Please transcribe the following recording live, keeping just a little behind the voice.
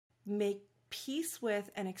make peace with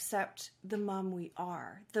and accept the mom we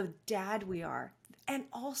are, the dad we are, and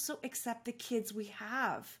also accept the kids we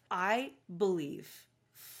have. I believe,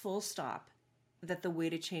 full stop, that the way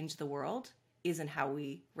to change the world isn't how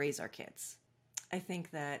we raise our kids. I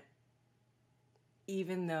think that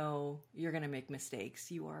even though you're going to make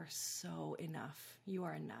mistakes, you are so enough. You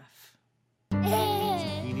are enough. Give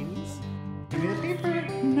me the paper.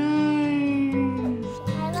 Nice.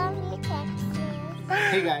 I love you,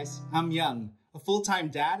 Texas. Hey guys, I'm Young, a full-time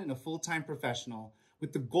dad and a full-time professional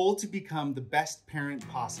with the goal to become the best parent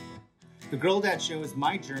possible. The Girl Dad Show is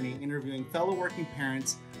my journey interviewing fellow working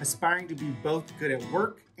parents aspiring to be both good at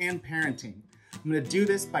work and parenting. I'm going to do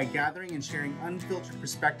this by gathering and sharing unfiltered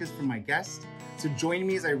perspectives from my guests. So join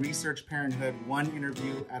me as I research parenthood one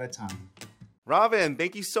interview at a time. Robbin,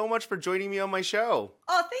 thank you so much for joining me on my show.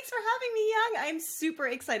 Oh, thanks for having me, Young. I'm super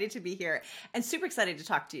excited to be here and super excited to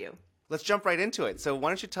talk to you. Let's jump right into it. So why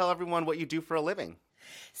don't you tell everyone what you do for a living?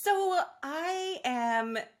 So I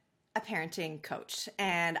am a parenting coach,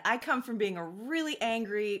 and I come from being a really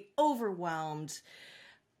angry, overwhelmed,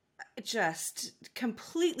 just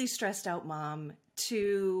completely stressed out mom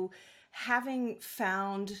to having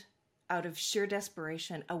found, out of sheer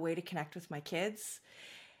desperation, a way to connect with my kids,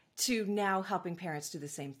 to now helping parents do the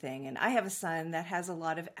same thing. And I have a son that has a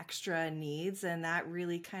lot of extra needs, and that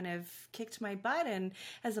really kind of kicked my butt. And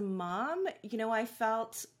as a mom, I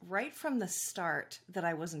felt right from the start that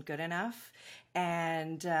I wasn't good enough.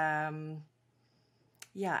 And I've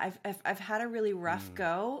had a really rough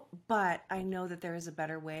go, but I know that there is a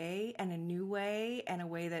better way and a new way and a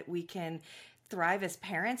way that we can thrive as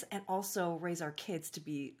parents and also raise our kids to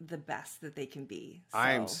be the best that they can be.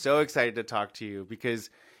 I'm so excited to talk to you because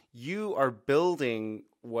you are building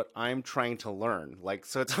what I'm trying to learn.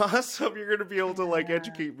 So it's awesome. You're going to be able to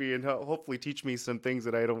educate me and hopefully teach me some things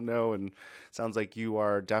that I don't know. And it sounds like you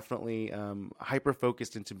are definitely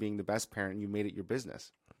hyper-focused into being the best parent. You made it your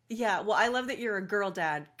business. Yeah, well, I love that you're a girl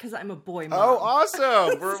dad because I'm a boy mom. Oh,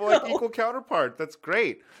 awesome. We're equal counterparts. That's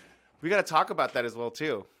great. We got to talk about that as well,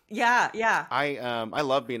 too. Yeah. I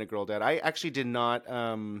love being a girl dad. I actually did not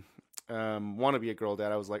want to be a girl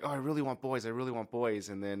dad. I was like, oh, I really want boys.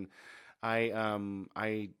 And then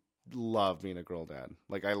I love being a girl dad.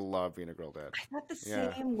 I love being a girl dad. I thought the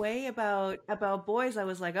same way about boys. I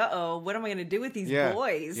was like, uh-oh, what am I going to do with these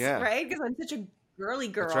boys? Yeah. Right? Because I'm such a girly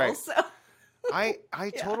girl. That's right. So. I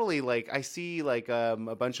totally I see a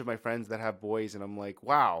bunch of my friends that have boys, and I'm like,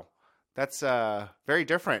 wow, that's very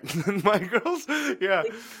different than my girls. Yeah,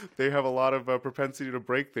 they have a lot of propensity to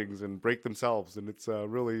break things and break themselves, and it's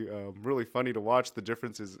really funny to watch the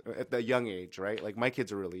differences at that young age, right? My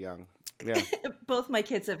kids are really young. Yeah, both my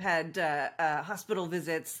kids have had hospital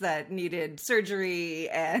visits that needed surgery,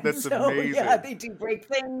 and that's so amazing. Yeah, they do break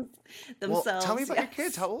things themselves. Well, tell me about your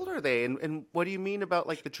kids. How old are they, and what do you mean about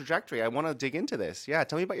the trajectory? I want to dig into this. Yeah,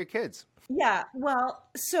 tell me about your kids. Yeah, well,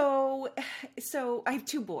 so I have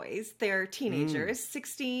two boys. They're teenagers,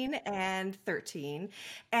 16 and 13.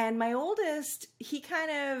 And my oldest, he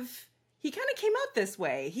kind of came out this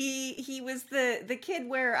way. He was the kid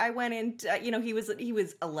where I went in, he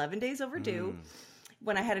was 11 days overdue.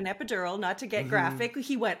 When I had an epidural, not to get graphic,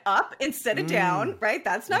 he went up instead of down, right?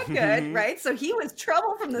 That's not good, right? So he was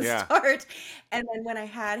trouble from the start. And then when I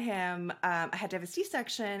had him, I had to have a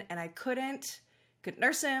C-section, and I couldn't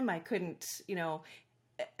nurse him. I couldn't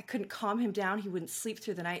calm him down. He wouldn't sleep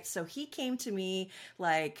through the night. So he came to me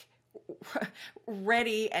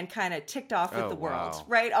ready and kind of ticked off with the world,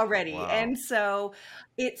 right? Already. Wow. And so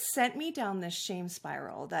it sent me down this shame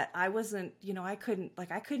spiral that I wasn't, I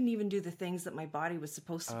couldn't even do the things that my body was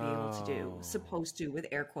supposed to be able to do, with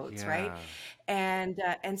air quotes, right? And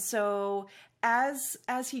so as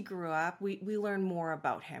he grew up, we learn more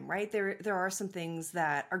about him, right? There are some things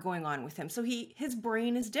that are going on with him. So his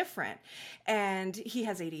brain is different, and he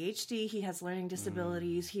has ADHD, he has learning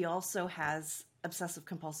disabilities, he also has obsessive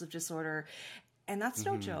compulsive disorder. And that's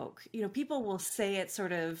no joke. People will say it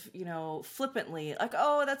sort of, flippantly, like,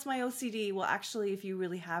 oh, that's my OCD. Well, actually, if you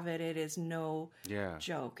really have it, it is no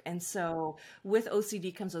joke. And so with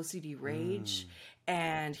OCD comes OCD rage.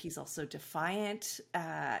 And he's also defiant.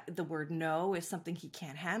 The word no is something he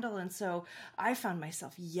can't handle. And so I found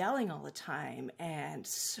myself yelling all the time and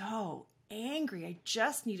so angry. I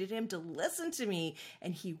just needed him to listen to me,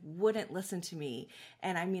 and he wouldn't listen to me.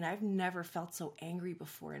 And I mean, I've never felt so angry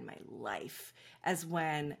before in my life as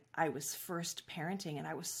when I was first parenting, and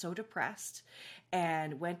I was so depressed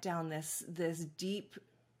and went down this deep,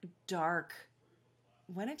 dark,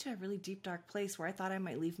 went into a really deep, dark place where I thought I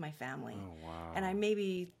might leave my family. Oh, wow. And I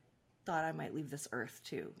maybe thought I might leave this earth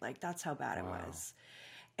too. That's how bad it was.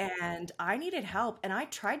 And I needed help, and I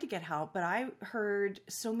tried to get help, but I heard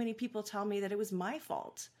so many people tell me that it was my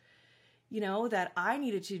fault, that I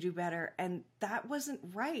needed to do better. And that wasn't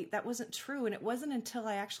right. That wasn't true. And it wasn't until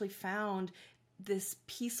I actually found this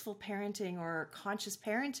peaceful parenting or conscious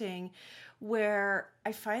parenting where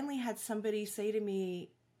I finally had somebody say to me,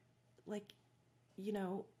 like,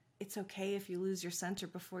 it's okay if you lose your center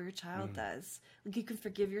before your child does. Like, you can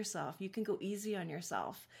forgive yourself. You can go easy on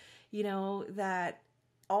yourself. That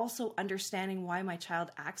also understanding why my child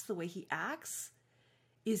acts the way he acts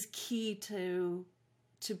is key to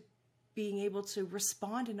being able to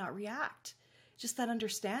respond and not react. Just that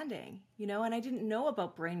understanding, and I didn't know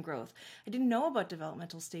about brain growth. I didn't know about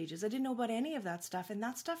developmental stages. I didn't know about any of that stuff. And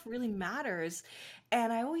that stuff really matters.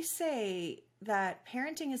 And I always say that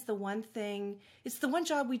parenting is the one thing, it's the one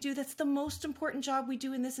job we do that's the most important job we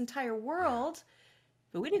do in this entire world.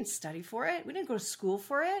 But we didn't study for it. We didn't go to school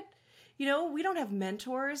for it. We don't have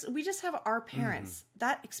mentors. We just have our parents.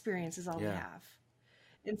 That experience is all we have.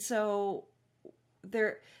 And so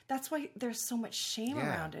that's why there's so much shame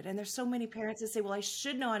around it. And there's so many parents that say, well, I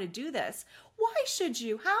should know how to do this. Why should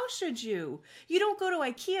you? How should you? You don't go to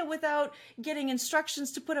IKEA without getting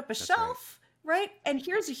instructions to put up a shelf, right? And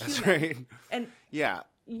here's a human. That's right. And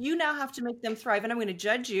you now have to make them thrive. And I'm going to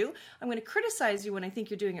judge you. I'm going to criticize you when I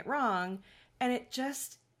think you're doing it wrong. And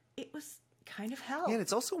it was kind of hell. Yeah, and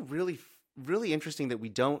it's also really, really interesting that we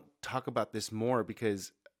don't talk about this more,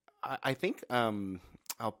 because I think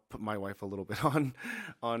I'll put my wife a little bit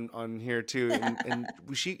on here too, and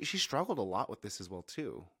she struggled a lot with this as well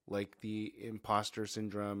too, like the imposter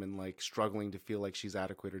syndrome and like struggling to feel like she's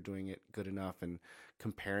adequate or doing it good enough and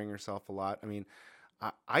comparing herself a lot. I mean,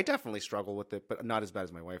 I definitely struggle with it, but not as bad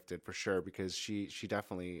as my wife did for sure, because she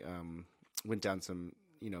definitely went down some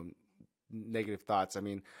negative thoughts. I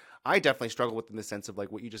mean, I definitely struggle with in the sense of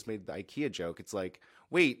like what you just made the IKEA joke. It's like,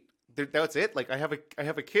 wait, that's it? Like I have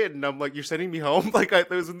a kid, and I'm like, you're sending me home? Like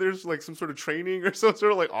there's like some sort of training or some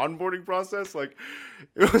sort of like onboarding process. Like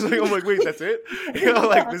it was like, I'm like, wait, that's it?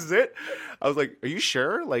 Like this is it? I was like, are you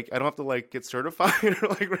sure? Like I don't have to like get certified or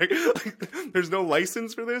like there's no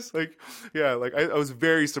license for this? Like, yeah, like I was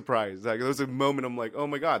very surprised. Like there was a moment I'm like, oh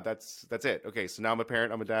my God, that's it. Okay, so now I'm a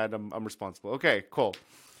parent, I'm a dad, I'm responsible. Okay, cool.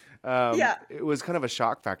 It was kind of a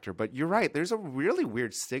shock factor, but you're right. There's a really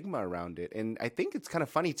weird stigma around it. And I think it's kind of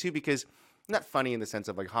funny too, because not funny in the sense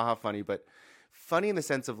of like, haha, funny, but funny in the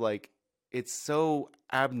sense of like, it's so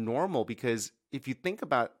abnormal, because if you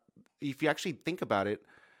actually think about it,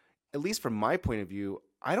 at least from my point of view,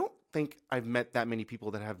 I don't think I've met that many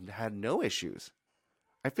people that have had no issues.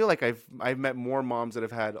 I feel like I've met more moms that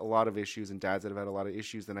have had a lot of issues and dads that have had a lot of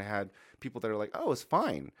issues than I had people that are like, oh, it's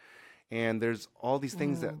fine. And there's all these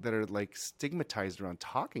things that are like stigmatized around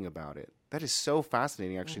talking about it. That is so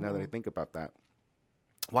fascinating, actually, now that I think about that.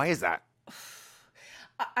 Why is that?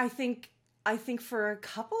 I think for a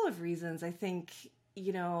couple of reasons. I think,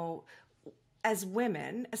 as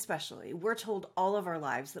women, especially, we're told all of our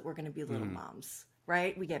lives that we're going to be little moms.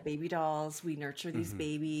 Right? We get baby dolls. We nurture these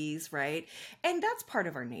babies, right? And that's part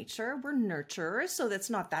of our nature. We're nurturers, so that's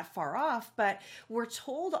not that far off. But we're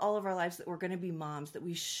told all of our lives that we're going to be moms, that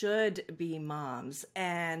we should be moms.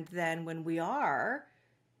 And then when we are,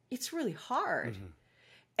 it's really hard.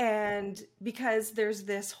 And because there's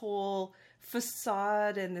this whole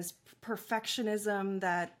facade and this perfectionism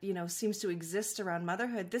that, seems to exist around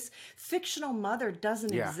motherhood, this fictional mother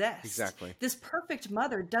doesn't exist. Exactly. This perfect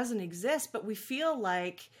mother doesn't exist, but we feel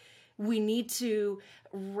like we need to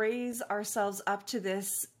raise ourselves up to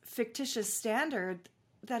this fictitious standard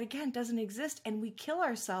that, again, doesn't exist. And we kill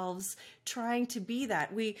ourselves trying to be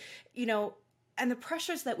that. And the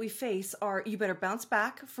pressures that we face are, you better bounce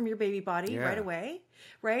back from your baby body right away,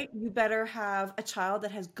 right? You better have a child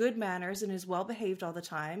that has good manners and is well behaved all the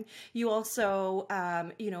time. You also,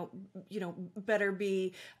 better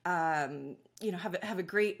be, have a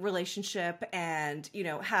great relationship and,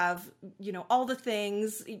 have, all the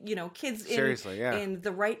things, kids in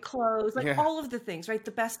the right clothes, like all of the things, right? The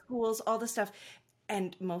best schools, all the stuff.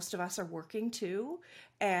 And most of us are working too,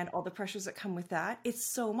 and all the pressures that come with that. It's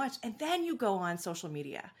so much. And then you go on social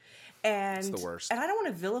media. And it's the worst. And I don't want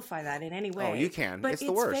to vilify that in any way. Oh, you can. But it's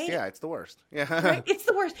the worst. Yeah, it's the worst. Yeah. Right? It's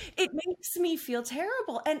the worst. It makes me feel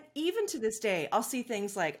terrible. And even to this day, I'll see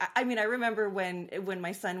things like, I remember when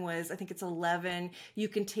my son was, I think it's 11, you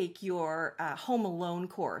can take your Home Alone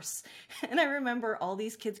course. And I remember all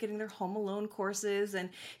these kids getting their Home Alone courses and,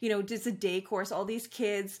 it's a day course, all these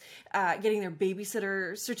kids getting their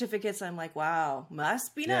babysitter certificates. I'm like, wow,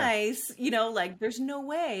 must be nice. Like there's no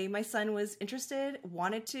way my son was interested,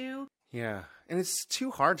 wanted to. Yeah. And it's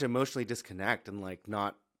too hard to emotionally disconnect and like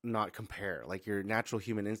not not compare. Like your natural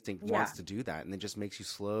human instinct Yeah, wants to do that, and it just makes you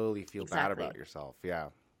slowly feel bad about exactly. yourself. Yeah,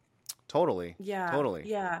 totally, Yeah, totally.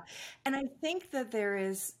 yeah. And I think that there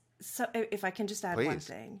is so if I can just add one Please.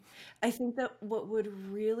 thing, I think that what would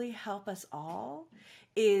really help us all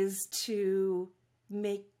is to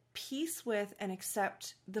make peace with and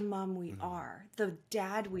accept the mom we Hmm. are, the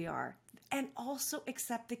dad we are, and also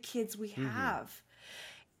accept the kids we Hmm. have.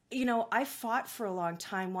 You know, I fought for a long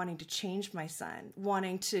time wanting to change my son,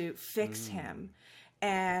 wanting to fix Mm. him.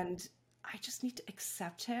 And I just need to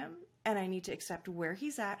accept him and I need to accept where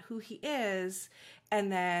he's at, who he is,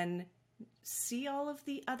 and then see all of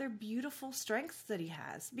the other beautiful strengths that he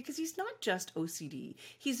has because he's not just OCD.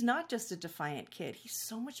 He's not just a defiant kid. He's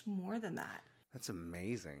so much more than that. That's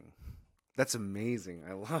amazing. That's amazing.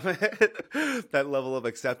 I love it. That level of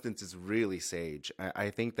acceptance is really sage. I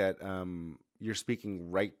think that you're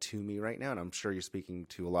speaking right to me right now, and I'm sure you're speaking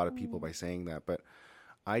to a lot of people Mm. by saying that. But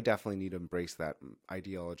I definitely need to embrace that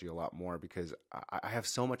ideology a lot more because I have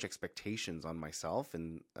so much expectations on myself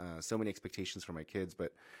and so many expectations for my kids.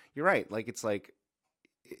 But you're right.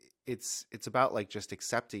 It's about like just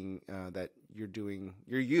accepting that you're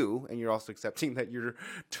you, and you're also accepting that you're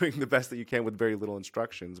doing the best that you can with very little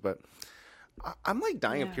instructions. But I'm like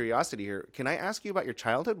dying of Yeah. curiosity here. Can I ask you about your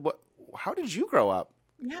childhood? How did you grow up?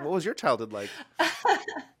 Yeah. What was your childhood like?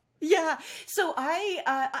 Yeah. So I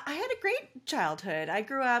had a great childhood. I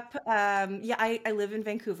grew up I live in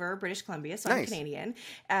Vancouver, British Columbia, so I'm Nice. Canadian.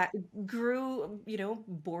 Grew,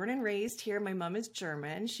 born and raised here. My mom is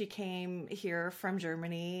German. She came here from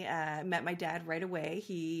Germany, met my dad right away.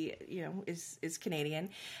 He, is Canadian.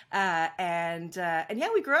 And yeah,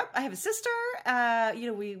 we grew up. I have a sister.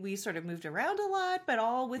 We sort of moved around a lot, but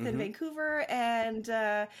all within Mm-hmm. Vancouver. And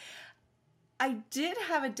I did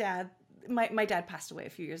have a dad. My dad passed away a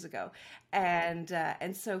few years ago, and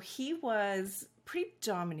so he was pretty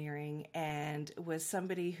domineering and was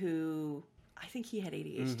somebody who I think he had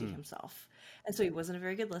ADHD Mm-hmm. himself, and so he wasn't a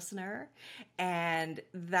very good listener, and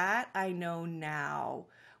that I know now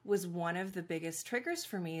was one of the biggest triggers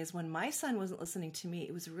for me is when my son wasn't listening to me.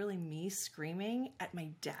 It was really me screaming at my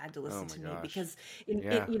dad to Oh listen my to me gosh. because it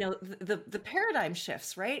Yeah. the paradigm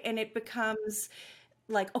shifts, right, and it becomes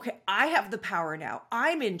like, okay, I have the power now.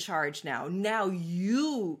 I'm in charge now. Now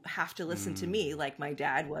you have to listen to me, Mm. like my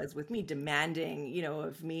dad was with me, demanding,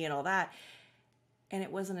 of me and all that. And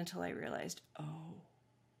it wasn't until I realized, oh,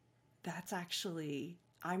 that's actually,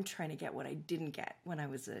 I'm trying to get what I didn't get when I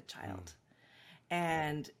was a Mm. child.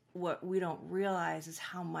 And what we don't realize is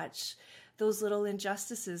how much those little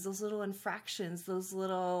injustices, those little infractions, those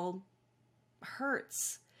little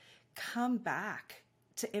hurts come back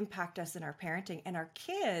to impact us in our parenting, and our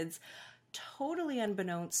kids, totally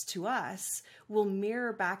unbeknownst to us, will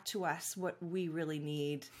mirror back to us what we really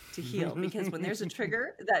need to heal, because when there's a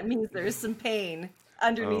trigger, that means there's some pain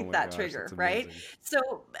Oh underneath my that gosh, that's trigger, right? amazing. So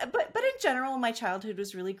but in general, my childhood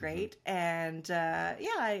was really Hmm. great, and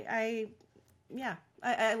I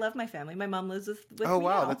love my family. My mom lives with Oh me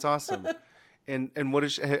wow, now. that's awesome. And what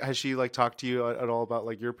is has she like talked to you at all about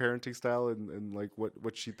like your parenting style and like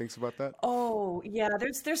what she thinks about that? Oh, yeah,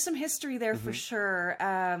 there's some history there for Hmm. sure.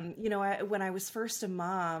 When I was first a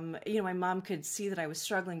mom, my mom could see that I was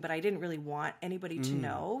struggling, but I didn't really want anybody to Mm.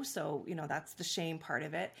 know. So, that's the shame part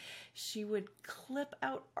of it. She would clip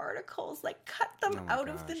out articles, like cut them Oh my out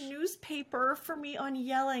of the gosh. newspaper for me on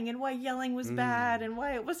yelling and why yelling was bad Mm. and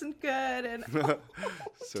why it wasn't good. And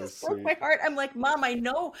it So just broke my sweet. heart. I'm like, Mom, I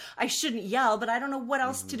know I shouldn't yell, but I don't know what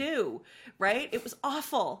else to Hmm. do. Right? It was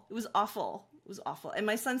awful. It was awful. It was awful. And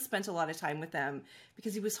my son spent a lot of time with them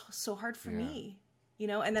because he was so hard for Yeah. me,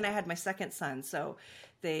 and then I had my second son, so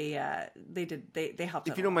they helped If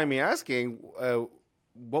out you a don't mind lot. me asking,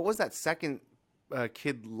 what was that second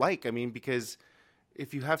kid like? I mean, because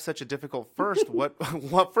if you have such a difficult first, what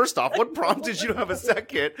what first off, what prompted you to have a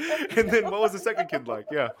second, and then what was the second kid like?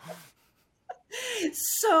 Yeah.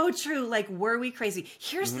 So true. Like, were we crazy?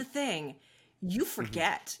 Here's Hmm. the thing. You Hmm.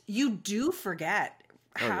 forget. You do forget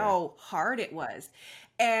Oh yeah. how hard it was.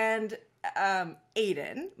 And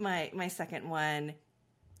Aiden, my second one,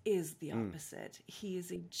 is the Mm. opposite. He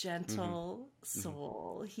is a Hmm. gentle Hmm.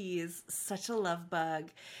 soul. He is such a love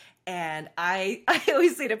bug. And I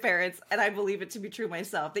always say to parents, and I believe it to be true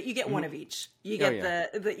myself, that you get one Hmm. of each. You Oh get yeah.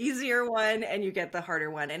 the easier one and you get the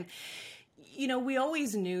harder one. And we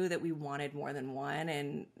always knew that we wanted more than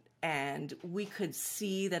one, and we could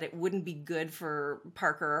see that it wouldn't be good for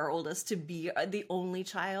Parker, our oldest, to be the only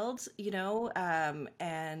child, and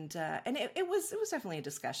it was definitely a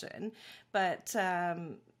discussion, but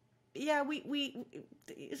yeah, we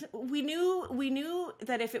knew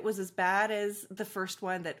that if it was as bad as the first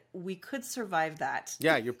one, that we could survive that.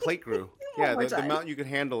 Yeah, your plate grew. One Yeah, more the time. amount you could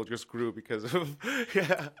handle just grew because of because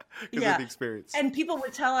of Yeah. the experience. And people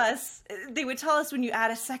would tell us, when you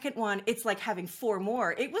add a second one, it's like having 4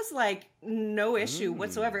 more. It was like no issue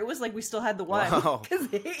whatsoever. It was like we still had the one Wow. because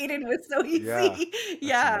eating was so easy. That's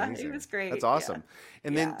Yeah, amazing. it was great. That's awesome.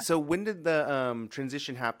 And Yeah. then, so when did the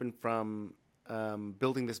transition happen from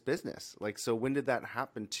building this business? Like, so when did that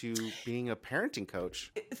happen to being a parenting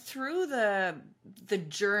coach? Through the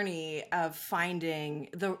journey of finding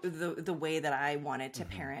the way that I wanted to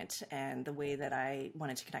parent and the way that I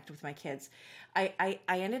wanted to connect with my kids, I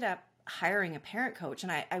ended up hiring a parent coach,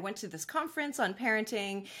 and I went to this conference on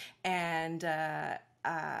parenting, and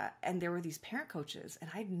there were these parent coaches, and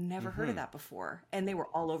I'd never heard of that before, and they were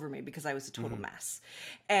all over me because I was a total mess.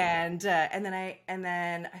 And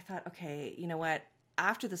then I thought, okay, you know what?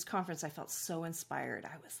 After this conference, I felt so inspired.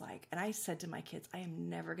 I was like, and I said to my kids, I am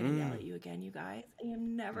never going to yell at you again, you guys. I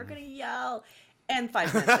am never going to yell. And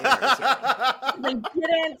 5 minutes later, I was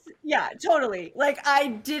yelling. Yeah, totally. Like I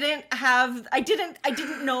didn't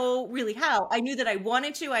know really how. I knew that I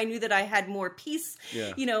wanted to. I knew that I had more peace,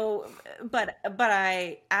 but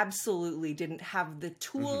I absolutely didn't have the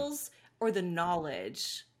tools or the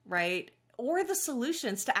knowledge, right? Or the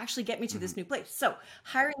solutions to actually get me to this new place. So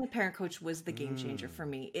hiring the parent coach was the game changer for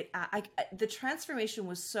me. The transformation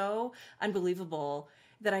was so unbelievable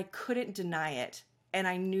that I couldn't deny it. And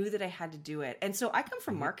I knew that I had to do it. And so I come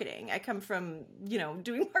from marketing. I come from,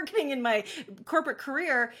 doing marketing in my corporate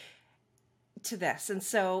career to this. And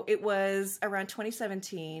so it was around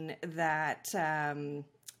 2017 that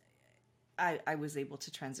I was able to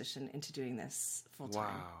transition into doing this full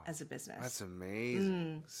time as a business. That's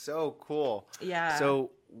amazing. So cool. Yeah.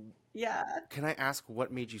 So yeah. Can I ask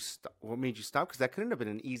what made you stop? What made you stop? Because that couldn't have been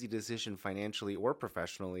an easy decision financially or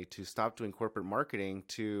professionally to stop doing corporate marketing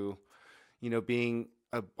to, being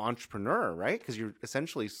an entrepreneur, right? Because you're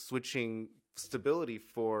essentially switching stability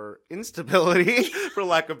for instability, for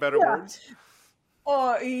lack of better words.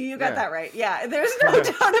 Oh, you got that right. Yeah, there's no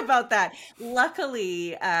doubt about that.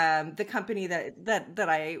 Luckily, the company that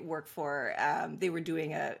I work for, they were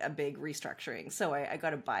doing a big restructuring, so I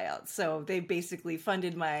got a buyout. So they basically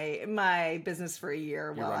funded my business for a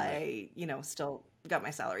year while I, still got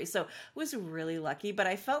my salary. So I was really lucky, but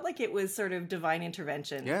I felt like it was sort of divine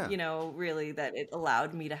intervention, really, that it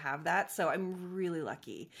allowed me to have that. So I'm really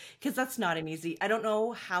lucky because that's not an easy, I don't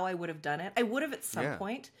know how I would have done it. I would have at some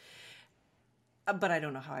point. But I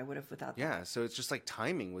don't know how I would have without that. Yeah, so it's just like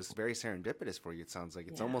timing was very serendipitous for you, it sounds like.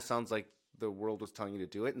 It almost sounds like the world was telling you to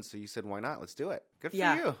do it, and so you said, why not? Let's do it. Good for you.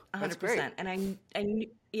 100%. That's great. And I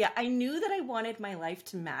knew that I wanted my life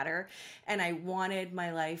to matter, and I wanted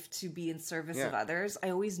my life to be in service of others. I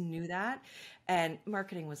always knew that, and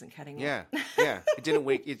marketing wasn't cutting it. Yeah. You didn't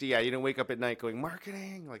wake up at night going,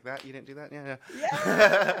 marketing, like that? You didn't do that?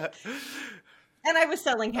 Yeah. And I was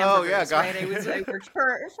selling hamburgers, right? I worked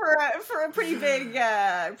for a pretty big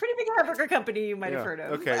hamburger company you might have heard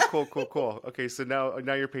of. Okay, cool. Okay, so now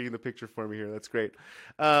you're painting the picture for me here. That's great.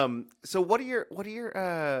 So what do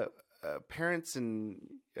your parents and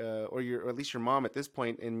or at least your mom at this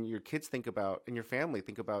point and your kids think about, and your family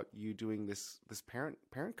think about you doing this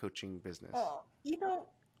parent coaching business? Oh,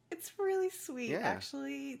 it's really sweet,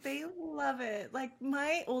 actually. They love it. Like,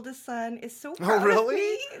 my oldest son is so proud of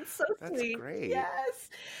me. It's so sweet. That's great. Yes.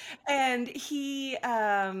 And he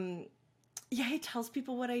tells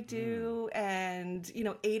people what I do. And,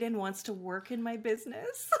 Aiden wants to work in my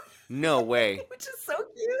business. No way. Which is so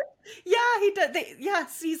cute. Yeah, he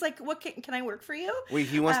does. He's like, "What can I work for you?" Wait,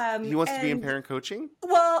 he wants to be in parent coaching?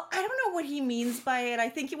 Well, I don't know what he means by it. I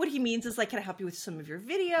think what he means is like, can I help you with some of your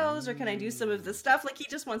videos, or can I do some of the stuff? Like, he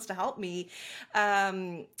just wants to help me.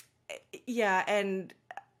 And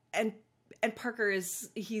Parker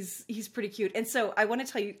he's pretty cute. And so I want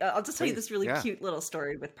to tell you, I'll just tell you this really cute little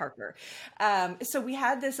story with Parker. So we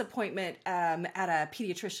had this appointment at a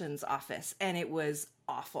pediatrician's office, and it was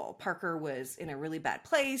awful. Parker was in a really bad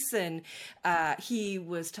place, and he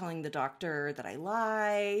was telling the doctor that I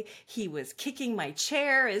lie. He was kicking my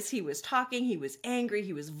chair as he was talking. He was angry.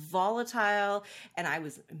 He was volatile, and I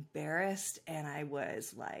was embarrassed. And I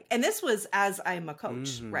was like, and this was as I'm a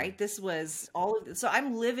coach, right? This was all of this. So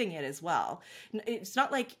I'm living it as well. It's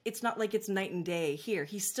not like it's night and day here.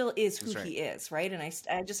 He still is who he is, right? And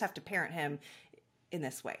I just have to parent him in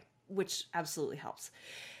this way, which absolutely helps.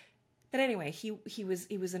 But anyway, he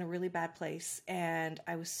was in a really bad place, and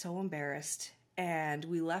I was so embarrassed. And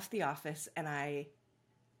we left the office, and I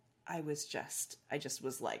just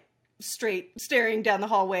was like straight staring down the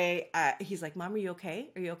hallway. He's like, Mom, are you okay?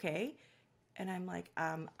 Are you okay? And I'm like,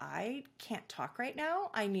 I can't talk right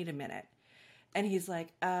now. I need a minute. And he's like,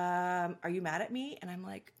 are you mad at me? And I'm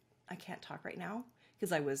like, I can't talk right now,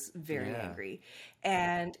 because I was very angry.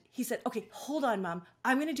 And he said, okay, hold on, Mom.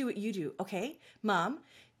 I'm going to do what you do. Okay, Mom,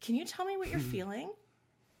 can you tell me what you're feeling?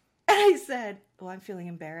 And I said, well, I'm feeling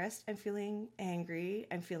embarrassed. I'm feeling angry.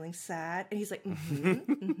 I'm feeling sad. And he's like,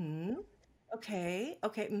 okay,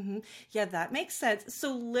 yeah, that makes sense.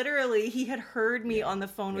 So literally, he had heard me on the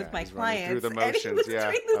phone with my clients, through the and he motions. was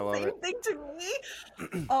Yeah, doing I the love same it. thing to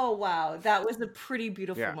me. Oh wow, that was a pretty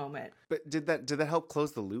beautiful moment. But did that help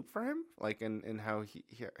close the loop for him, like in how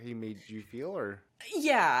he made you feel, or?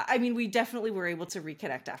 Yeah, I mean, we definitely were able to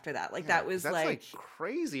reconnect after that. Like that was that's like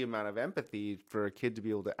crazy amount of empathy for a kid to be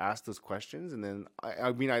able to ask those questions, and then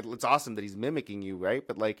I mean, it's awesome that he's mimicking you, right?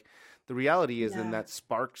 But like, the reality is, then that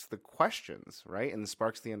sparks the questions, right? And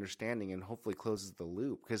sparks the understanding, and hopefully closes the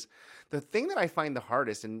loop. Because the thing that I find the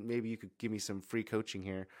hardest, and maybe you could give me some free coaching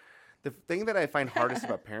here, the thing that I find hardest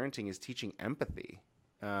about parenting is teaching empathy.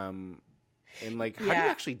 And like, how do you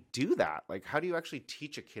actually do that? Like, how do you actually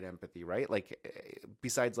teach a kid empathy, right? Like,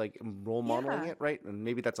 besides like role modeling it, right? And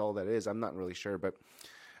maybe that's all that is. I'm not really sure, but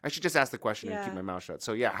I should just ask the question and keep my mouth shut.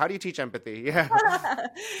 So yeah, how do you teach empathy? Yeah.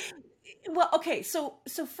 Well, okay. So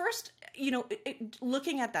first,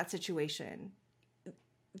 looking at that situation,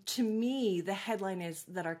 to me, the headline is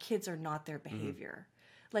that our kids are not their behavior.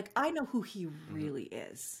 Like, I know who he really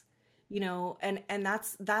is, and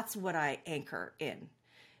that's what I anchor in.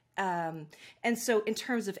 And so in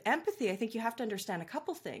terms of empathy, I think you have to understand a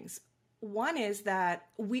couple things. One is that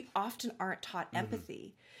we often aren't taught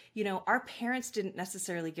empathy. Our parents didn't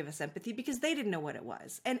necessarily give us empathy because they didn't know what it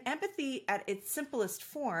was. And empathy at its simplest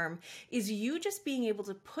form is you just being able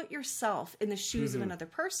to put yourself in the shoes of another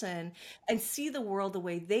person and see the world the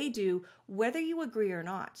way they do, whether you agree or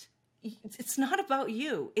not. It's not about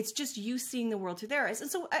you. It's just you seeing the world through their eyes.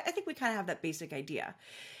 And so I think we kind of have that basic idea.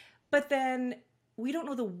 But then we don't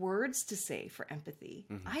know the words to say for empathy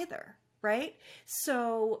either, right?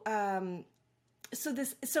 So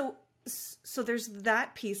so there's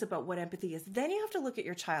that piece about what empathy is. Then you have to look at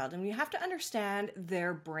your child, and you have to understand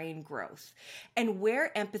their brain growth and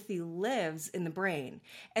where empathy lives in the brain.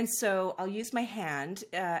 And so I'll use my hand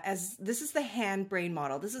as this is the hand brain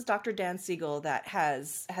model. This is Dr. Dan Siegel that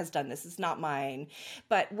has done this. It's not mine,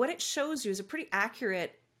 but what it shows you is a pretty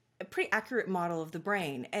accurate model of the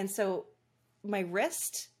brain. And so my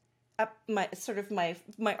wrist up, my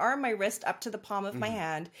arm, my wrist up to the palm of my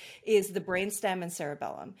hand is the brainstem and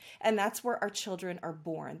cerebellum. And that's where our children are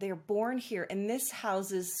born. They are born here, and this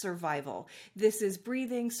houses survival. This is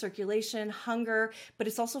breathing, circulation, hunger, but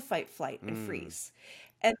it's also fight, flight, and freeze.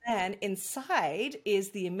 And then inside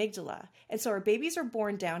is the amygdala. And so our babies are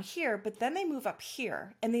born down here, but then they move up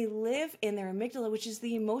here and they live in their amygdala, which is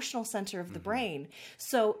the emotional center of the brain.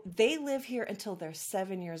 So they live here until they're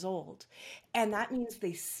 7 years old. And that means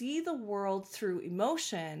they see the world through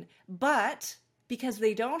emotion, but because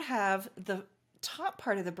they don't have the top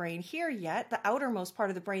part of the brain here yet, the outermost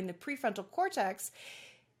part of the brain, the prefrontal cortex,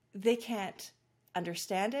 they can't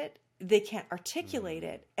understand it, they can't articulate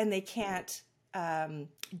it, and they can't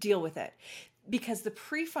deal with it, because the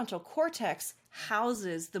prefrontal cortex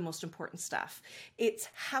houses the most important stuff. It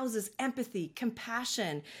houses empathy,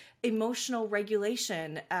 compassion, emotional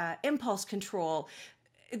regulation, impulse control,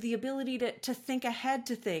 the ability to think ahead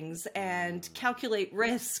to things and calculate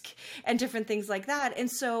risk and different things like that. And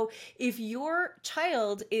so if your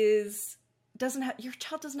child doesn't have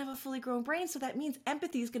a fully grown brain, so that means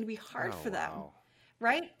empathy is going to be hard for them. Wow.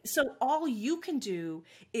 Right? So all you can do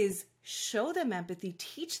is show them empathy,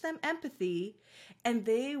 teach them empathy, and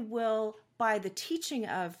they will, by the teaching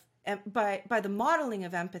of, by the modeling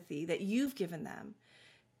of empathy that you've given them,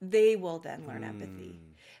 they will then learn empathy.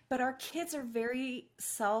 But our kids are very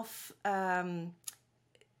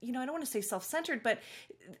I don't want to say self-centered, but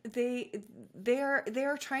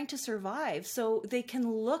they're trying to survive. So they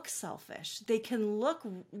can look selfish. They can look,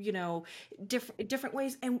 different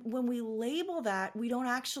ways. And when we label that, we don't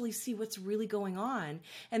actually see what's really going on.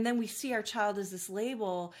 And then we see our child as this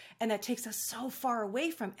label, and that takes us so far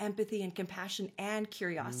away from empathy and compassion and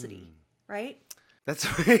curiosity, right? That's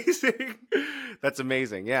amazing. That's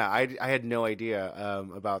amazing. Yeah, I had no idea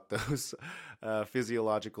about those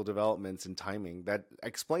physiological developments and timing. That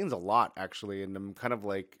explains a lot, actually. And I'm kind of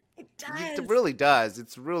like, it does. It really does.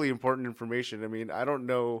 It's really important information. I mean, I don't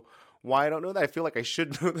know why I don't know that. I feel like I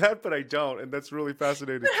should know that, but I don't. And that's really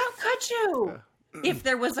fascinating. But how could you? if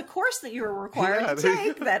there was a course that you were required to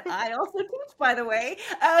take that I also teach, by the way,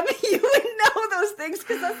 you would know those things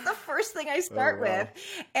because that's the first thing I start with.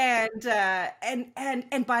 And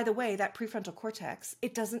by the way, that prefrontal cortex,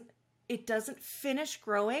 it doesn't finish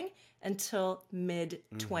growing until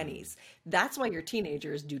mid-20s. That's why your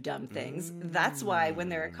teenagers do dumb things. That's why when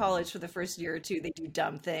they're in college for the first year or two, they do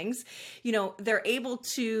dumb things. They're able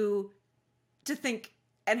to think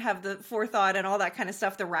and have the forethought and all that kind of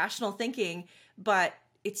stuff, the rational thinking, but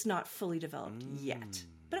it's not fully developed yet.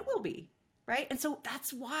 But it will be, right? And so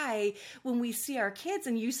that's why when we see our kids,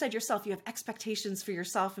 and you said yourself, you have expectations for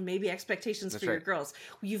yourself and maybe expectations for your girls.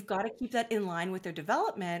 You've got to keep that in line with their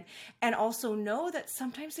development and also know that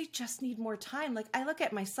sometimes they just need more time. Like I look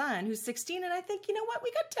at my son who's 16 and I think, you know what?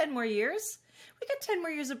 We got 10 more years. We got 10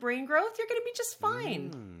 more years of brain growth. You're going to be just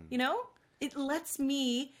fine. It lets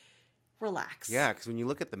me relax. Yeah, because when you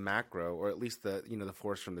look at the macro, or at least the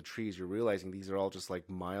forest from the trees, you're realizing these are all just like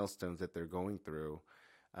milestones that they're going through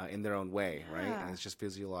in their own way, right? And it's just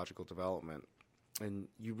physiological development, and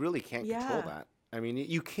you really can't control that. I mean,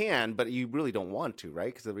 you can, but you really don't want to,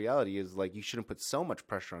 right? Because the reality is, like, you shouldn't put so much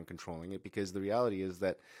pressure on controlling it, because the reality is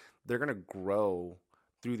that they're going to grow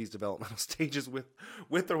through these developmental stages with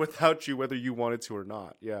or without you, whether you wanted to or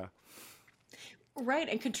not. Yeah. Right,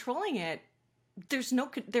 and controlling it, there is no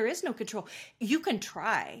control. You can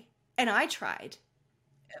try, and I tried,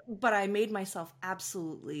 but I made myself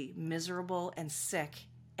absolutely miserable and sick,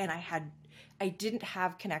 and I didn't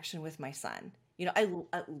have connection with my son.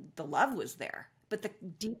 The love was there, but the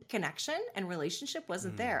deep connection and relationship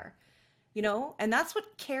wasn't there. And that's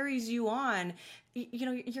what carries you on.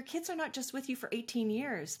 Your kids are not just with you for 18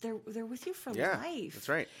 years. They're with you for life. That's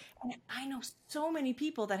right. And I know so many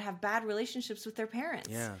people that have bad relationships with their parents.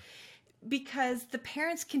 Yeah. Because the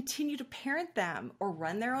parents continue to parent them or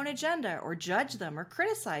run their own agenda or judge them or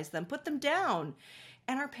criticize them, put them down.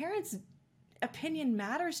 And our parents' opinion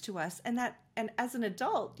matters to us. And as an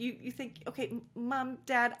adult, you think, okay, mom,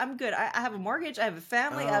 dad, I'm good. I have a mortgage. I have a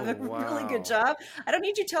family. I have a really good job. I don't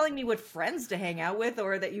need you telling me what friends to hang out with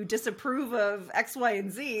or that you disapprove of X, Y,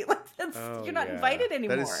 and Z. You're not invited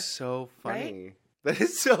anymore. That is so funny. Right? That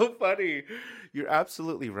is so funny. You're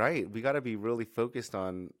absolutely right. We got to be really focused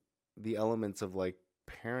on the elements of like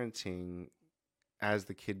parenting as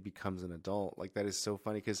the kid becomes an adult. Like that is so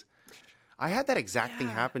funny, because I had that exact thing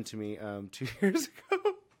happen to me 2 years ago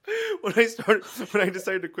when I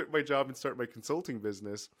decided to quit my job and start my consulting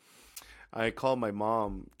business. I called my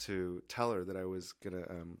mom to tell her that I was gonna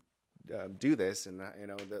do this, and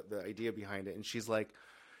the idea behind it, and she's like,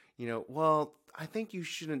 well, I think you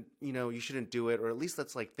shouldn't do it, or at least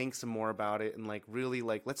let's like think some more about it, and like really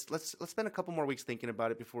like let's spend a couple more weeks thinking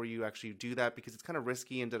about it before you actually do that, because it's kind of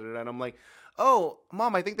risky and da-da-da. And I'm like, oh,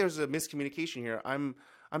 Mom, I think there's a miscommunication here. I'm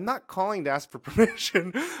not calling to ask for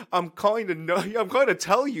permission. I'm calling to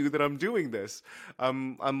tell you that I'm doing this.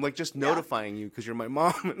 I'm like just notifying you because you're my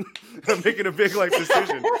mom and I'm making a big life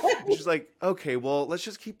decision. And she's like, okay, well, let's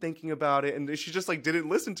just keep thinking about it. And she just like didn't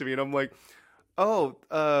listen to me, and I'm like, oh,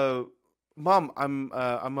 Mom, I'm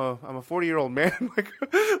a 40-year-old man.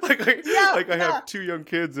 I have 2 young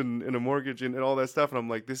kids and a mortgage and all that stuff. And I'm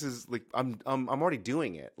like, this is like, I'm already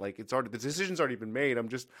doing it. Like the decision's already been made. I'm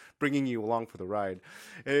just bringing you along for the ride.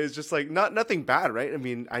 And it's just like, nothing bad, right? I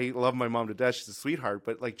mean, I love my mom to death. She's a sweetheart,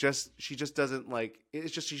 but like she just doesn't like,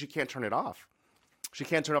 it's just, she can't turn it off. She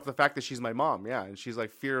can't turn off the fact that she's my mom. Yeah. And she's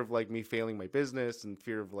like fear of like me failing my business and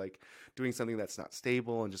fear of like doing something that's not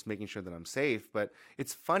stable and just making sure that I'm safe. But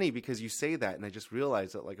it's funny because you say that, and I just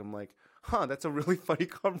realized that, like, I'm like, that's a really funny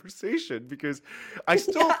conversation, because I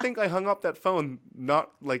still think I hung up that phone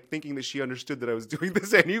not like thinking that she understood that I was doing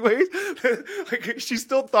this anyways. Like she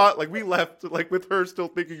still thought, like, we left like with her still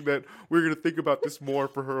thinking that we were going to think about this more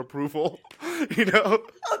for her approval. Oh,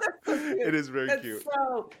 that's so cute. It is very cute.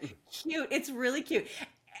 So cute. It's really cute.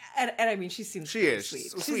 And I mean, she seems she is sweet. a She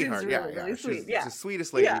sweetheart. seems really sweet. She's Yeah. the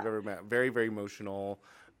sweetest lady you've ever met. Very, very emotional.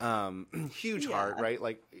 Huge heart, right?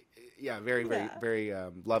 Like, very, very, very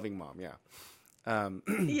loving mom. Yeah. A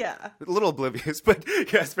little oblivious, but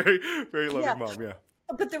yes, very, very loving mom. Yeah.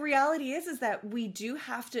 But the reality is that we do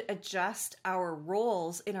have to adjust our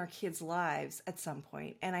roles in our kids' lives at some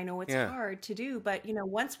point. And I know it's hard to do, but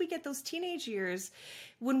once we get those teenage years,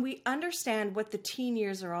 when we understand what the teen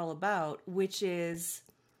years are all about, which is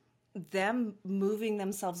them moving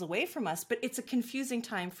themselves away from us, but it's a confusing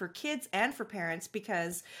time for kids and for parents,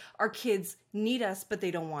 because our kids need us, but they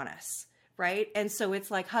don't want us. Right. And so it's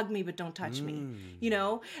like, hug me, but don't touch me,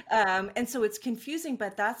 and so it's confusing,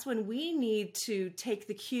 but that's when we need to take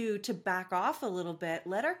the cue to back off a little bit,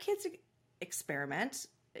 let our kids experiment,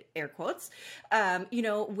 air quotes,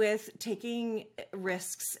 with taking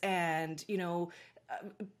risks and,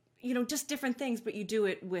 just different things, but you do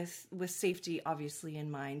it with safety obviously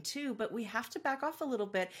in mind too. But we have to back off a little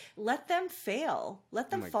bit, let them fail, let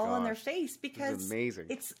them fall on their face, because amazing.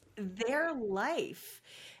 It's their life.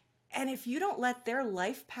 And if you don't let their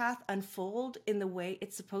life path unfold in the way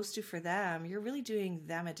it's supposed to for them, you're really doing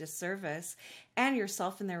them a disservice and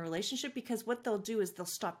yourself in their relationship, because what they'll do is they'll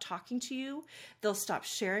stop talking to you. They'll stop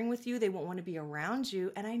sharing with you. They won't want to be around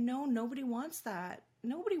you. And I know nobody wants that.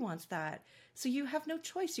 Nobody wants that. So you have no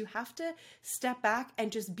choice. You have to step back and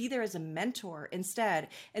just be there as a mentor instead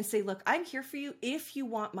and say, look, I'm here for you. If you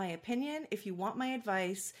want my opinion, if you want my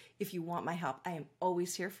advice, if you want my help, I am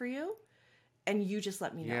always here for you. And you just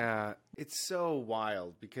let me know. Yeah, it's so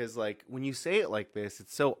wild because, like, when you say it like this,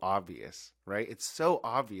 it's so obvious, right? It's so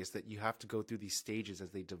obvious that you have to go through these stages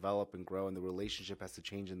as they develop and grow, and the relationship has to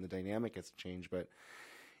change and the dynamic has to change. But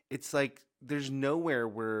it's like there's nowhere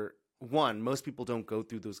where, one, most people don't go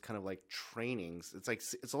through those kind of like trainings. It's like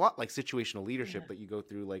it's a lot like situational leadership that you go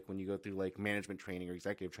through, like when you go through like management training or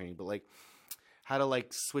executive training, but like how to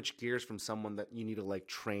like switch gears from someone that you need to like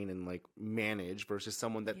train and like manage versus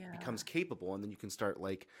someone that becomes capable, and then you can start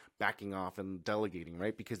like backing off and delegating,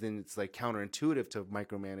 right? Because then it's like counterintuitive to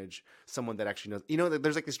micromanage someone that actually knows,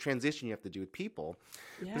 there's like this transition you have to do with people.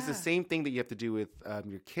 Yeah. It's the same thing that you have to do with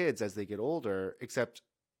your kids as they get older, except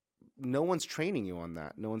no one's training you on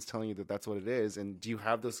that. No one's telling you that that's what it is. And do you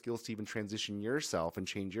have those skills to even transition yourself and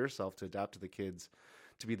change yourself to adapt to the kids,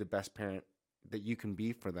 to be the best parent that you can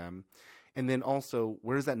be for them? And then also,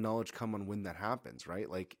 where does that knowledge come on when that happens, right?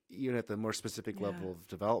 Like, even at the more specific level of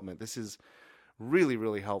development, this is really,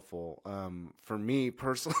 really helpful for me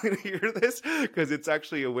personally to hear this, because it's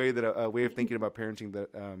actually a way of thinking about parenting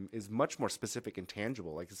that is much more specific and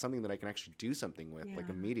tangible. Like, it's something that I can actually do something with, like,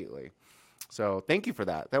 immediately. So thank you for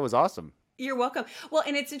that. That was awesome. You're welcome. Well,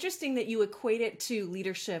 and it's interesting that you equate it to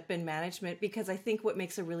leadership and management, because I think what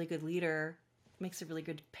makes a really good leader makes a really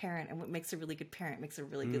good parent, and what makes a really good parent makes a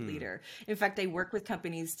really good leader. In fact, I work with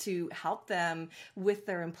companies to help them with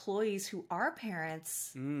their employees who are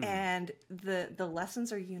parents, and the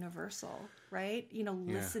lessons are universal, right?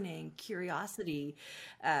 Listening, curiosity,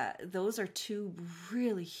 those are two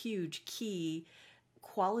really huge key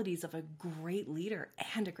qualities of a great leader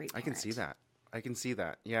and a great parent. I can see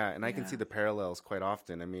that. Yeah. And I can see the parallels quite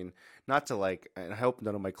often. I mean, not to like, and I hope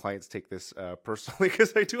none of my clients take this personally,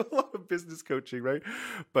 because I do a lot of business coaching, right?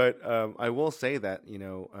 But I will say that,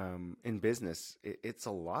 in business, it's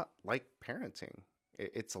a lot like parenting.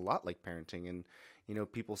 It's a lot like parenting. And,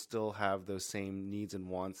 people still have those same needs and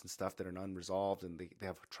wants and stuff that are unresolved, and they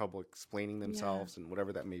have trouble explaining themselves and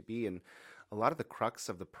whatever that may be. And a lot of the crux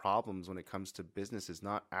of the problems when it comes to business is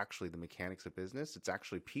not actually the mechanics of business. It's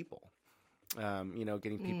actually people.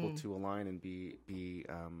 Getting people to align and be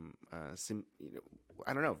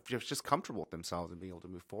I don't know, just comfortable with themselves and being able to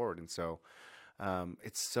move forward. And so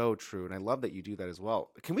it's so true. And I love that you do that as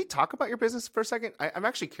well. Can we talk about your business for a second? I'm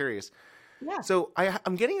actually curious. Yeah. So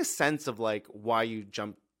I'm getting a sense of like why you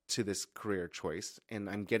jumped to this career choice. And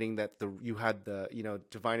I'm getting that you had the,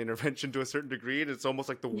 divine intervention to a certain degree. And it's almost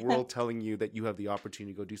like the world telling you that you have the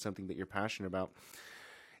opportunity to go do something that you're passionate about.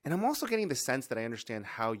 And I'm also getting the sense that I understand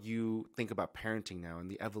how you think about parenting now and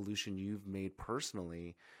the evolution you've made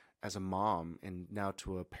personally as a mom and now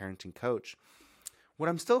to a parenting coach. What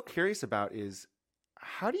I'm still curious about is,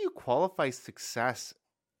 how do you qualify success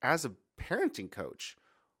as a parenting coach?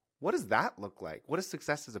 What does that look like? What does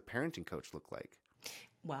success as a parenting coach look like?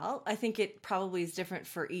 Well, I think it probably is different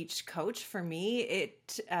for each coach. For me,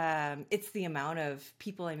 it's the amount of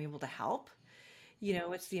people I'm able to help.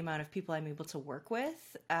 It's the amount of people I'm able to work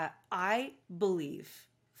with. I believe,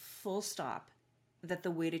 full stop, that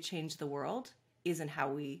the way to change the world is in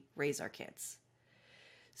how we raise our kids.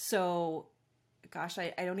 So, gosh,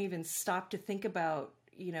 I don't even stop to think about,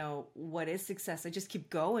 what is success. I just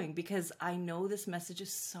keep going, because I know this message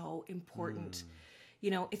is so important.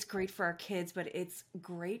 It's great for our kids, but it's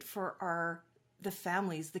great for the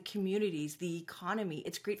families, the communities, the economy.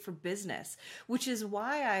 It's great for business, which is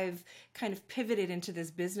why I've kind of pivoted into this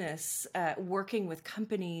business, working with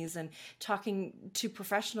companies and talking to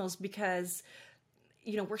professionals, because,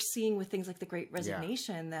 we're seeing with things like the Great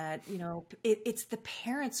Resignation that, it's the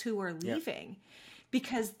parents who are leaving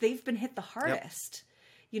because they've been hit the hardest.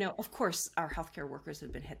 Of course, our healthcare workers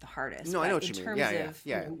have been hit the hardest. No, I know what you mean. In terms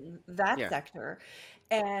of that sector.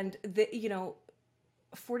 And,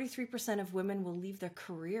 43% of women will leave their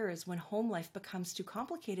careers when home life becomes too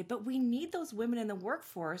complicated. But we need those women in the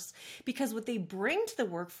workforce, because what they bring to the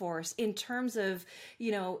workforce in terms of,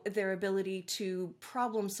 their ability to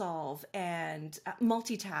problem solve and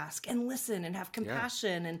multitask and listen and have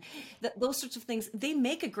compassion and those sorts of things, they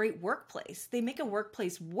make a great workplace. They make a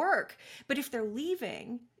workplace work. But if they're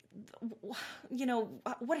leaving,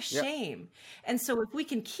 what a shame. And so if we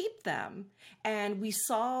can keep them and we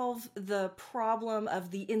solve the problem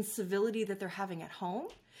of the incivility that they're having at home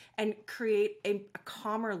and create a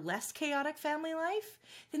calmer, less chaotic family life,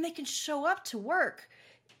 then they can show up to work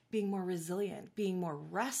being more resilient, being more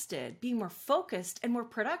rested, being more focused and more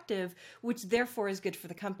productive, which therefore is good for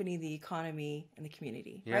the company, the economy, and the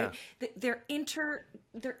community, right? They're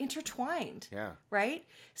intertwined, right?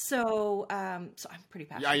 So I'm pretty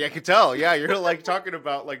passionate. Yeah, I can tell. Yeah, you're like talking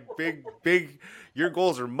about like big. Your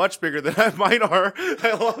goals are much bigger than mine are.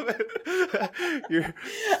 I love it.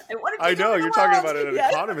 I know you're talking about it at an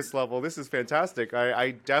economist level. This is fantastic.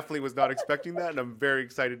 I definitely was not expecting that, and I'm very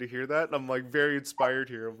excited to hear that. And I'm like very inspired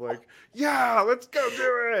here. I'm like, yeah, let's go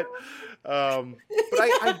do it. But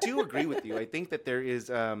I do agree with you. I think that there is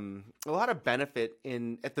a lot of benefit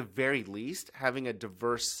in, at the very least, having a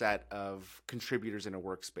diverse set of contributors in a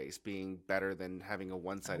workspace being better than having a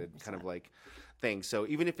one-sided 100%. Kind of like thing. So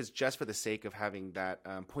even if it's just for the sake of having that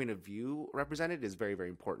point of view represented is very, very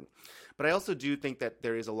important. But I also do think that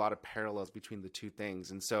there is a lot of parallels between the two things.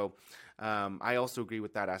 And so I also agree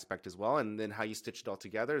with that aspect as well. And then how you stitch it all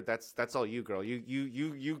together, that's all you, girl.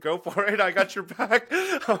 You go for it. I got your back.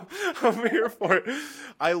 I'm here for it.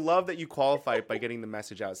 I love that you qualified by getting the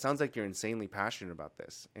message out. It sounds like you're insanely passionate about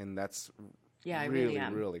this. And that's I really, really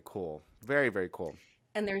am. Really cool. Very, very cool.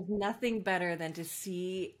 And there's nothing better than to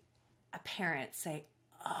see a parent say,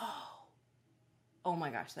 oh my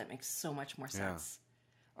gosh, that makes so much more sense.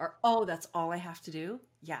 Or, that's all I have to do.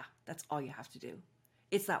 Yeah, that's all you have to do.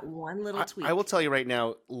 It's that one little tweak. I will tell you right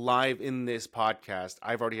now, live in this podcast,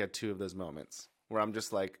 I've already had 2 of those moments where I'm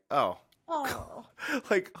just like,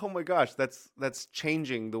 like, oh my gosh, that's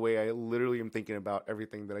changing the way I literally am thinking about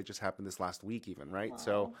everything that I just happened this last week even, right?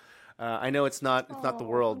 So I know it's not the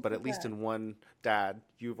world, but at least in one dad,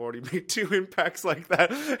 you've already made 2 impacts like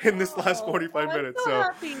that in this last 45 minutes. So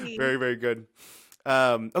very, very good.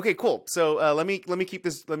 Okay, cool. So let me keep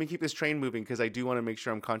this train moving, because I do want to make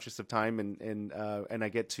sure I'm conscious of time and I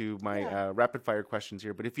get to my rapid fire questions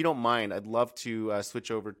here. But if you don't mind, I'd love to switch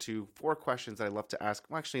over to 4 questions that I love to ask.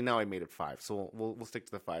 Well, actually, now I made it 5, so we'll stick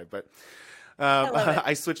to the 5. But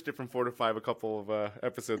I switched it from 4 to 5 a couple of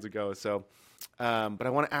episodes ago. So, but I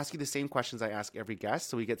want to ask you the same questions I ask every guest,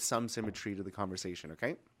 so we get some symmetry to the conversation.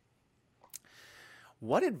 Okay.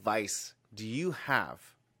 What advice do you have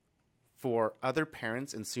for other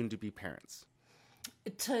parents and soon-to-be parents?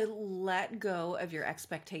 To let go of your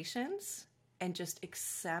expectations and just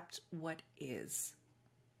accept what is.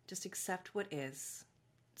 Just accept what is.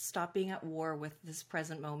 Stop being at war with this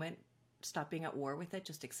present moment. Stop being at war with it.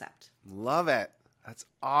 Just accept. Love it. That's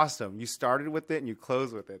awesome. You started with it and you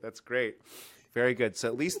close with it. That's great. Very good. So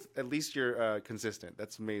at least you're consistent.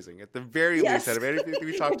 That's amazing. At the very least, out of anything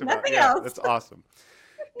we talked about, that's awesome.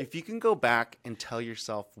 If you can go back and tell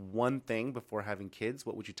yourself one thing before having kids,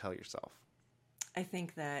 what would you tell yourself? I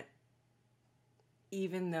think that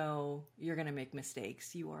even though you're going to make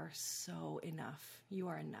mistakes, you are so enough. You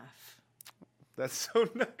are enough. That's so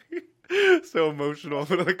nice. So emotional. I'm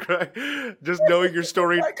going to cry. Just knowing your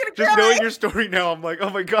story. Knowing your story now, I'm like, oh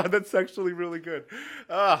my God, that's actually really good.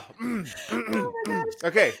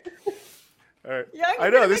 Okay. All right. Yeah, I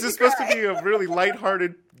know. This is supposed to be a really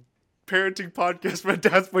lighthearted parenting podcast from a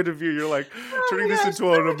dad's point of view. You're like turning this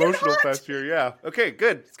into an emotional fest here. Yeah. Okay,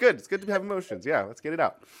 good. It's good. It's good to have emotions. Yeah, let's get it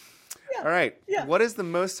out. Yeah. All right. Yeah. What is the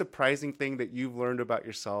most surprising thing that you've learned about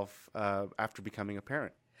yourself after becoming a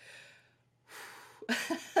parent?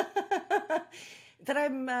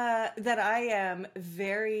 That I am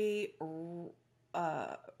very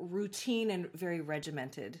routine and very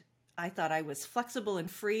regimented. I thought I was flexible and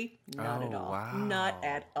free. Not at all. Wow. Not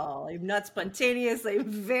at all. I'm not spontaneous. I'm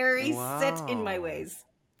very set in my ways.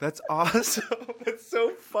 That's awesome. That's so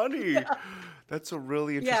funny. Yeah. That's a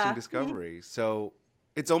really interesting discovery. So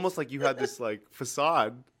it's almost like you had this like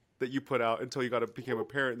facade that you put out until you became a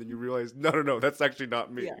parent, and then you realized, no, that's actually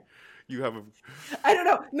not me. Yeah. You have I don't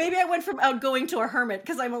know. Maybe I went from outgoing to a hermit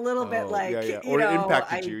because I'm a little bit like, or it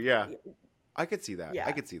impacted you. Yeah. I could see that. Yeah.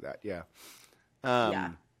 I could see that. Yeah.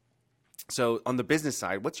 So on the business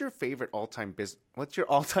side, what's your all-time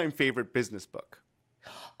favorite business book?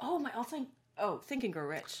 Think and Grow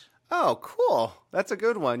Rich. Oh, cool. That's a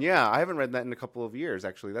good one. Yeah. I haven't read that in a couple of years,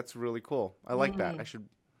 actually. That's really cool. I like that. Amazing.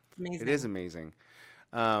 It is amazing.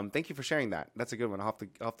 Thank you for sharing that. That's a good one. I'll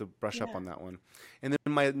have to brush up on that one. And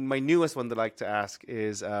then my newest one that I like to ask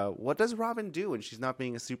is, what does Robbin do when she's not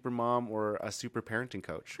being a super mom or a super parenting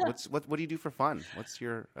coach? What do you do for fun? What's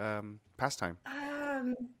your pastime?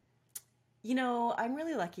 I'm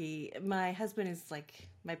really lucky. My husband is like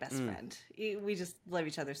my best friend. We just love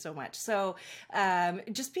each other so much. So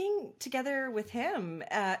just being together with him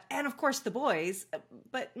and of course the boys,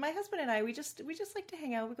 but my husband and I, we just like to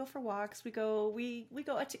hang out. We go for walks. We go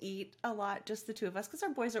out to eat a lot, just the two of us, because our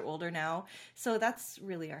boys are older now. So that's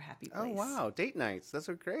really our happy place. Oh, wow. Date nights. Those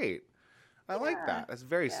are great. I like that. That's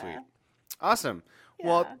very sweet. Awesome. Yeah.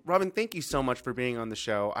 Well, Robbin, thank you so much for being on the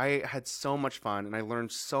show. I had so much fun, and I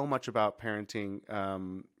learned so much about parenting,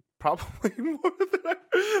 probably more than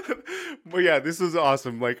but yeah, this was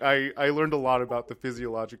awesome. Like I learned a lot about the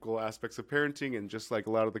physiological aspects of parenting and just like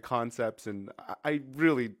a lot of the concepts. And I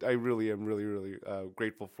really am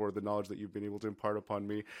grateful for the knowledge that you've been able to impart upon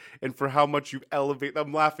me, and for how much you've elevated.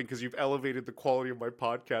 I'm laughing because you've elevated the quality of my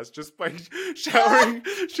podcast just by showering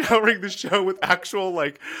the show with actual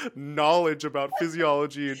like knowledge about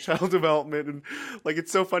physiology and child development. And like,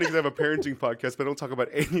 it's so funny because I have a parenting podcast, but I don't talk about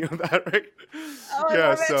any of that, right? Oh,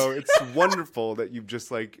 yeah. So it's wonderful that you've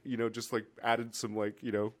just like, added some like,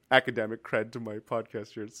 academic cred to my podcast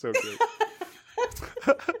here. It's so great.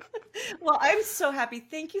 Well, I'm so happy.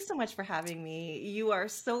 Thank you so much for having me. You are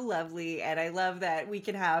so lovely. And I love that we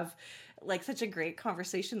can have like such a great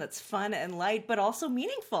conversation that's fun and light, but also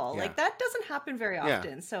meaningful. Yeah. Like that doesn't happen very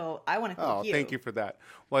often. Yeah. So I want to thank you. Thank you for that.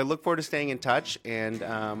 Well, I look forward to staying in touch. And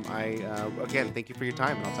again, thank you for your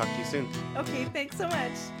time, and I'll talk to you soon. Okay. Thanks so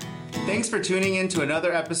much. Thanks for tuning in to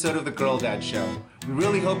another episode of The Girl Dad Show. We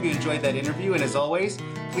really hope you enjoyed that interview, and as always,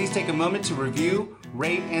 please take a moment to review,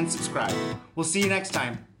 rate, and subscribe. We'll see you next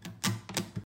time.